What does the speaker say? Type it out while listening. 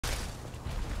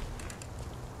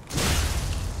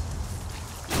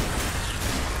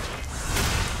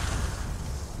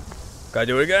Gotta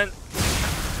do it again.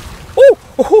 Oh!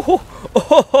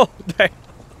 Oh! Dang.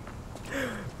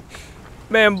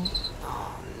 Man.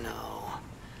 Oh no.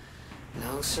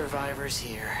 No survivors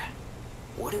here.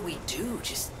 What do we do?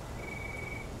 Just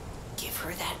give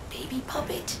her that baby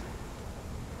puppet?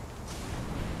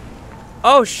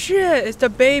 Oh shit! It's the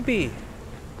baby.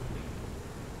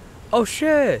 Oh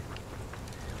shit!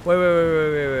 Wait.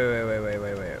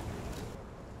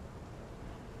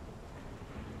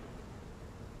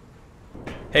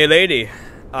 Hey lady,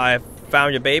 I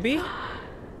found your baby.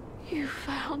 You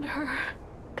found her,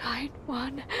 kind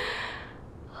one.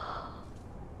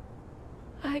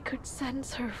 I could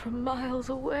sense her from miles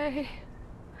away.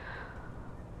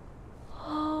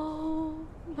 Oh,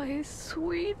 my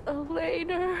sweet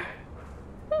Elena.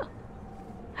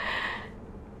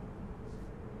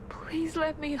 Please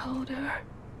let me hold her.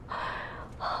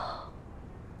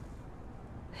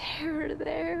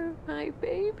 There, my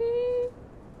baby.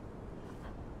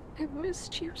 I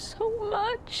missed you so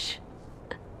much.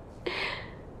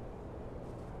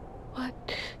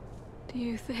 What do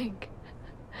you think?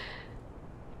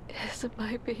 Is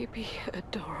my baby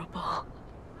adorable?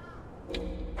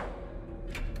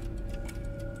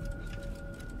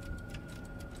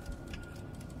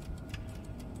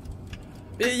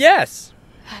 Yes.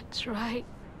 That's right,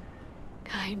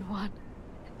 kind one.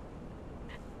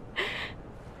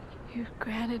 You've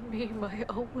granted me my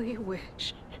only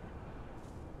wish.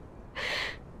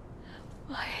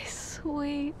 My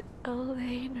sweet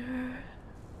Elena.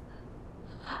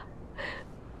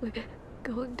 We're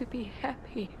going to be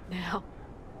happy now.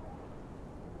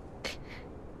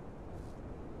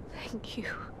 Thank you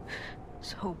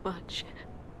so much,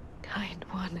 kind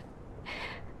one.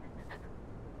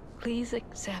 Please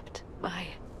accept my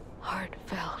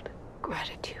heartfelt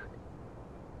gratitude.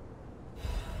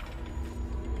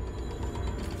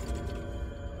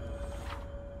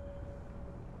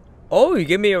 Oh, you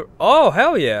give me a... Oh,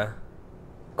 hell yeah.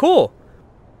 Cool.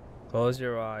 Close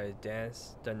your eyes.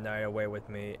 Dance the night away with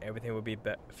me. Everything will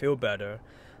feel better.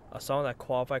 A song that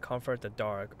qualifies comfort the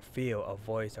dark. Feel a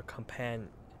voice, a companion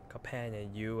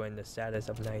you in the saddest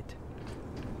of night.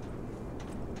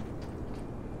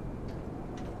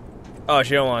 Oh,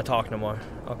 she don't want to talk no more.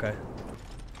 Okay.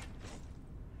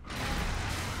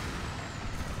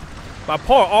 My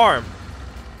poor arm.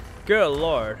 Good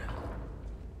lord.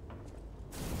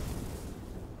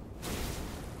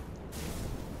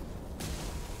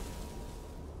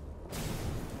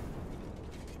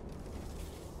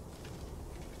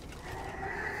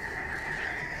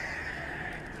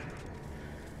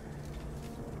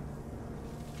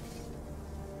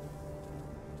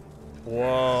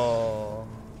 Whoa.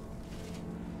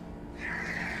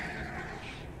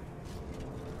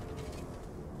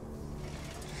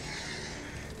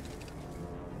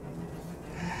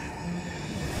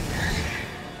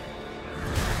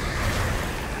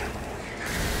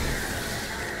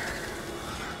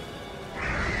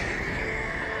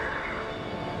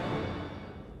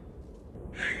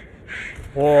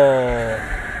 Whoa.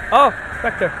 Oh,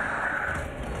 Spectre.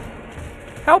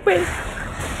 Help me.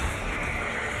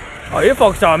 Oh, you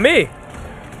focused on me.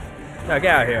 Now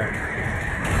get out of here.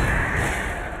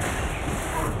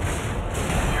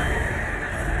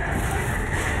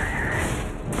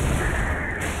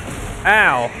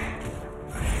 Ow.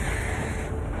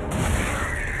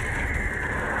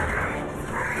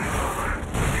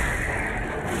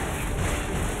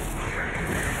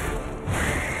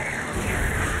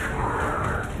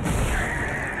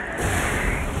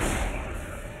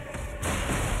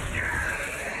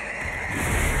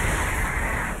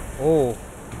 Oh.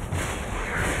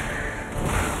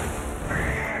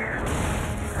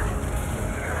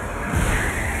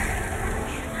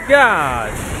 God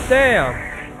damn.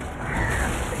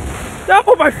 No,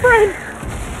 my friend.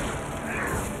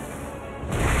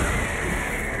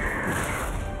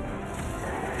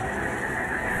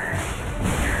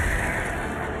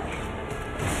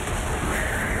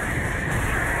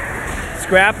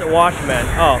 Scrap the Watchman.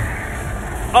 Oh.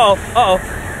 Uh-oh.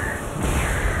 Uh-oh.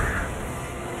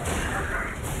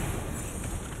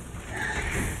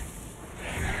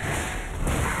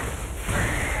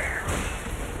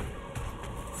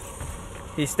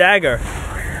 He stagger.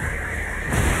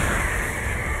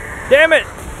 Damn it!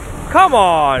 Come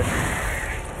on!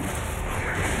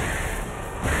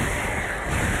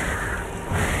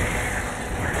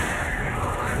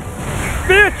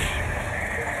 Bitch!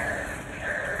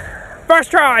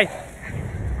 First try!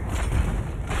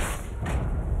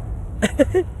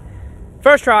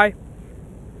 First try.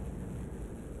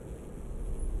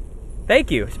 Thank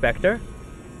you, Spectre.